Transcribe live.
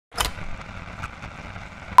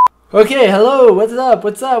Okay, hello, what's up,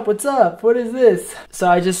 what's up, what's up, what is this? So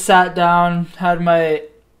I just sat down, had my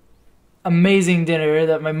amazing dinner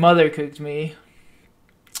that my mother cooked me,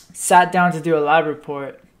 sat down to do a lab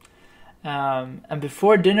report, and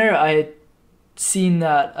before dinner I had seen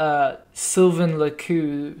that Sylvan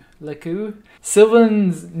LaCue?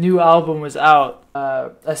 Sylvan's new album was out.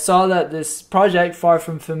 I saw that this project, Far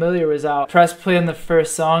From Familiar, was out. Pressed play on the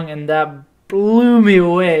first song and that blew me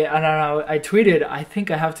away. I don't know, I tweeted, I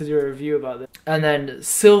think I have to do a review about this. And then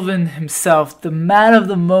Sylvan himself, the man of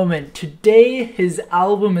the moment, today his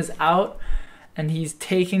album is out and he's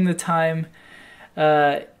taking the time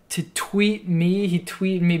to tweet me. He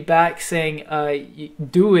tweeted me back saying,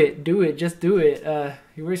 do it, just do it.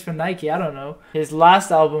 He works for Nike, I don't know. His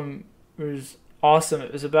last album was awesome.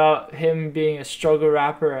 It was about him being a struggle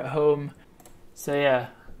rapper at home. So yeah,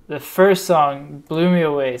 the first song blew me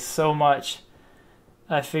away so much.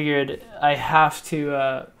 I figured I have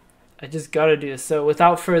to, I just gotta do this. So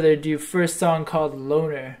without further ado, first song called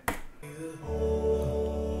Loner.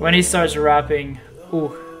 When he starts rapping,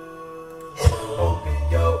 ooh.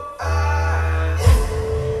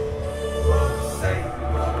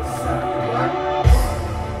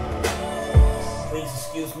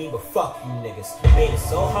 Me, but fuck you niggas. Made it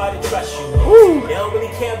so hard to trust you niggas. They don't really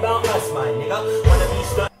care about us, my nigga. Wanna be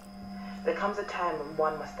stuck. There comes a time when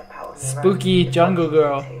one must step out. Spooky Jungle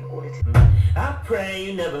Girl. I pray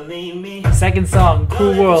you never leave me. Second song,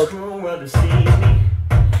 Cool World.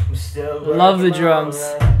 Love the drums.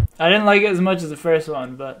 I didn't like it as much as the first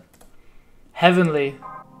one, but Heavenly.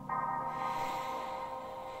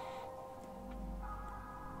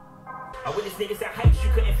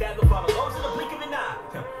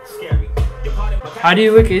 How do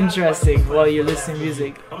you look interesting while you're listening to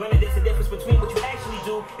music?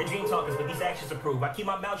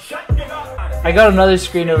 I got another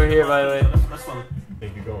screen over here, by the way.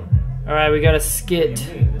 Alright, we got a skit.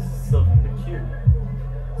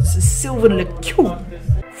 This is Sylvan LaCue.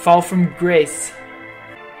 Fall from Grace.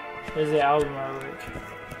 There's the album artwork.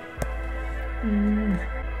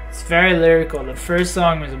 It's very lyrical. The first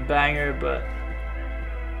song was a banger, but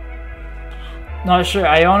not sure.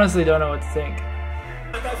 I honestly don't know what to think.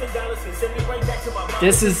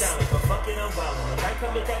 This is...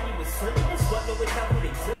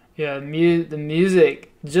 yeah, the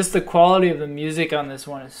music. Just the quality of the music on this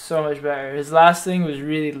one is so much better. His last thing was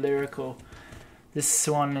really lyrical. This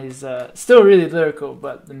one is still really lyrical,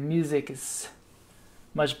 but the music is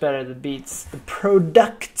much better. The beats. The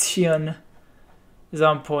production is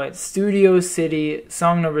on point. Studio City,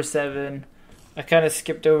 song number 7. I kind of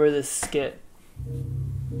skipped over this skit.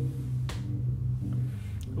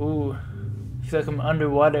 Ooh, I feel like I'm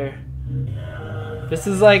underwater. This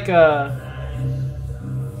is like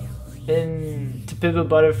in To Pimp a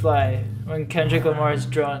Butterfly when Kendrick Lamar is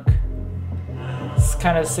drunk. It's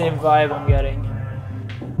kind of the same vibe I'm getting.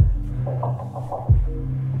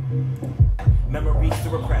 Memories to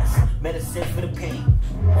repress, medicine for the pain.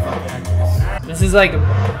 This is like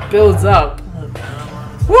builds up.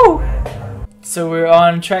 Woo! So we're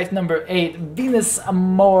on track number 8. Venus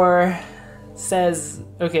Amor says,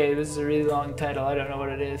 okay, this is a really long title. I don't know what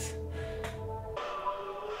it is.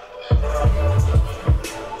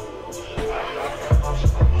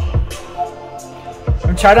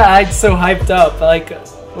 I'm trying to act so hyped up. Like,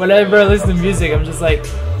 whenever I listen to music, I'm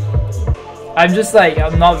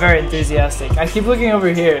not very enthusiastic. I keep looking over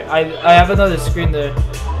here. I have another screen there.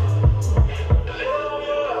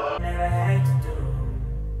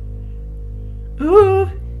 Ooh.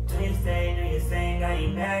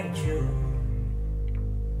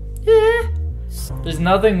 Yeah. There's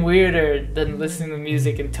nothing weirder than listening to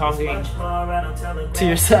music and talking to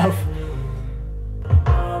yourself.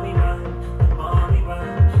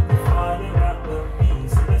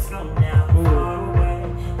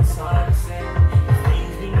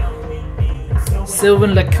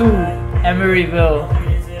 Sylvan LaCue, Emeryville.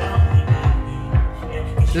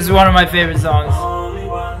 This is one of my favorite songs.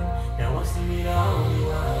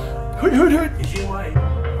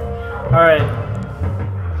 Alright.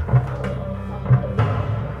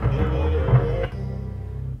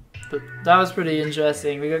 That was pretty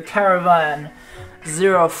interesting. We got Caravan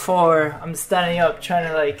 04. I'm standing up trying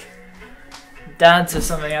to like dance or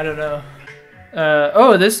something, I don't know.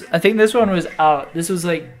 I think this one was out. This was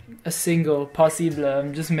like a single, Possible.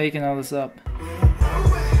 I'm just making all this up.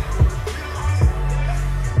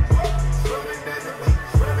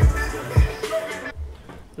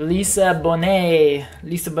 Lisa Bonet, I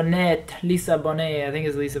think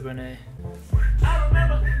it's Lisa Bonet.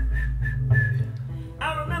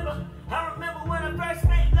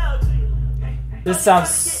 This sounds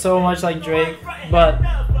so much like Drake, but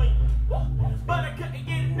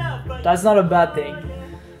That's not a bad thing.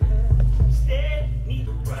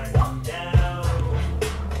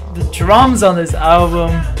 The drums on this album.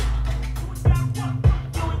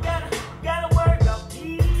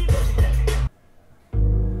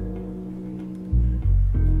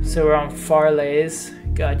 So we're on Farley's.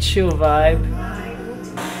 Got a chill vibe.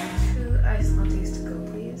 2 iced lattes to go,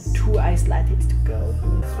 please. 2 iced lattes to go.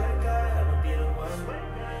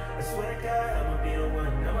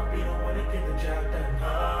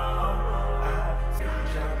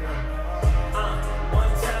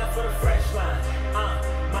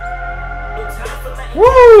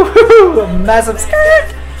 Woo! A massive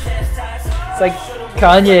skirt! It's like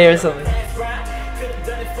Kanye or something.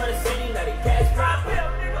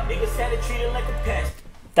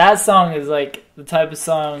 That song is like the type of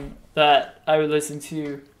song that I would listen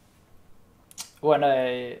to when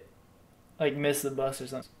I like miss the bus or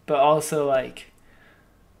something. But also like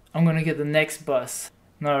I'm gonna get the next bus.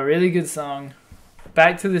 No, a really good song.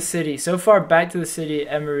 Back to the City. So far, Back to the City,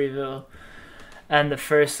 Emeryville, and the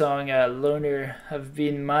first song, Loner, have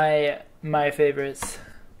been my favorites.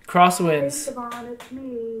 Crosswinds.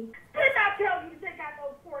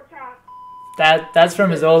 That's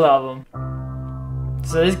from his old album.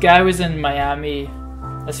 So this guy was in Miami,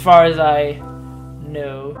 as far as I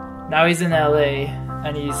know. Now he's in LA,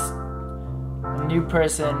 and he's a new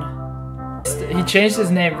person. He changed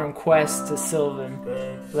his name from Quest to Sylvan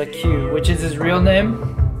LaCue, which is his real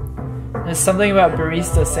name. There's something about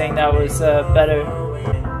Barista saying that was better.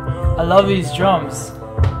 I love these drums.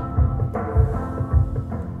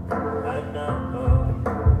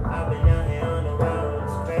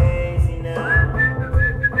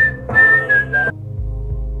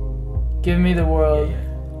 Give Me the World.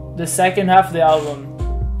 The second half of the album,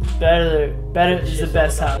 better is the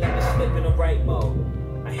best half. I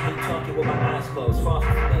hate talking with my eyes closed, far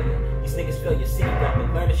from familiar. These niggas fill your city up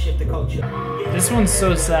and learn to shift the culture. This one's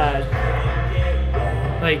so sad.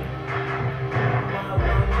 Like,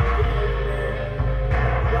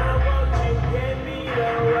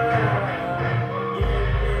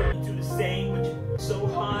 do the same, but you're so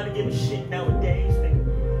hard to give a shit nowadays, nigga.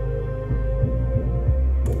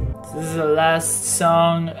 This is the last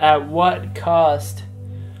song, At What Cost?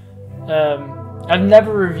 I've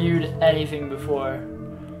never reviewed anything before.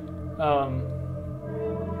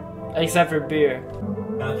 Except for beer.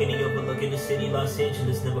 Balcony overlooking the city, Los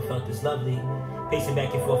Angeles, never felt this lovely. Pacing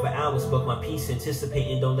back and forth for hours, spoke my piece,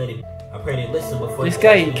 anticipating, don't let it. I pray they listen before. This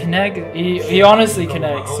guy, he honestly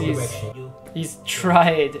connects. He's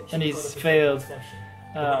tried and he's failed.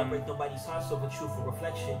 And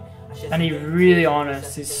he's really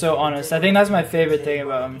honest. He's so honest. I think that's my favorite thing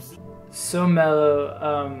about him. So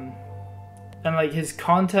mellow. And like his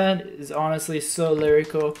content is honestly so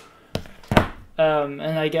lyrical. And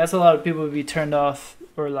I guess a lot of people would be turned off,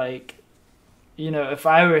 or like, you know, if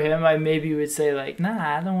I were him, I maybe would say like,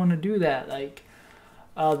 nah, I don't want to do that. Like,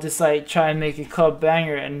 I'll just like try and make a club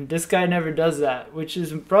banger. And this guy never does that, which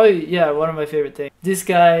is probably, yeah, one of my favorite things. This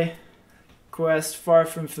guy, Quest, Far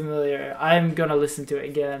From Familiar, I'm gonna listen to it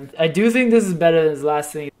again. I do think this is better than his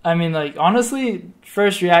last thing. I mean, like, honestly,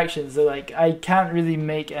 first reactions are like, I can't really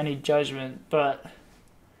make any judgment, but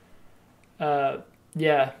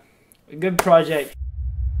yeah, a good project.